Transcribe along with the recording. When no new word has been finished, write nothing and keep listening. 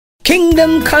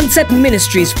Kingdom Concept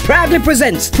Ministries proudly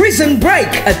presents Prison Break,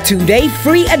 a 2-day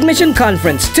free admission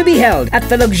conference to be held at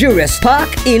the luxurious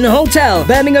Park Inn Hotel,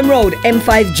 Birmingham Road,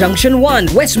 M5 Junction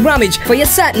 1, West Bromwich for your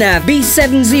sat-nav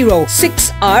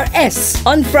B706RS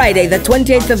on Friday the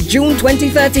 28th of June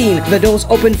 2013. The doors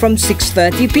open from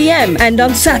 6:30 p.m. and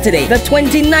on Saturday the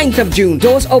 29th of June,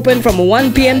 doors open from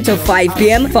 1 p.m. to 5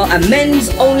 p.m. for a men's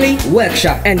only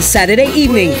workshop, and Saturday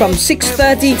evening from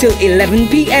 6:30 till 11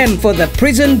 p.m. for the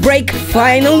Prison Break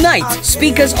final night.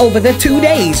 Speakers over the 2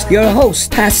 days: your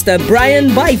host Pastor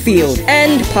Bryan Byfield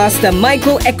and Pastor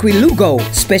Michael Ekwulugo.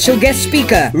 Special guest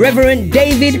speaker Reverend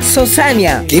David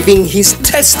Sosanya giving his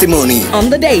testimony. On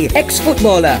the day,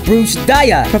 ex-footballer Bruce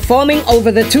Dyer performing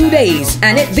over the 2 days.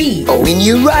 Annette B, Owen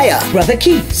Uriah, Brother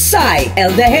Keith, Sai,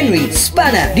 Elder Henry,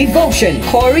 Spanna, Devotion,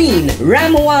 Coreene,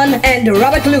 Ram1 and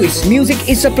Robert Lewis. Music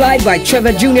is supplied by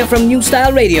Trevor Jr. from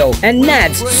Newstyle Radio and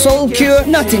Naadz, Soulcure,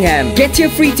 Nottingham. Get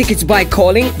your free tickets by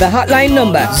calling the hotline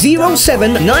number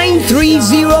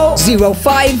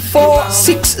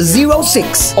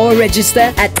 07930054606 or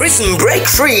register at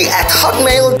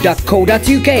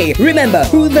prisonbreakfree@hotmail.co.uk. Remember,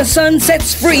 who the sun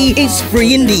sets free is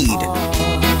free indeed.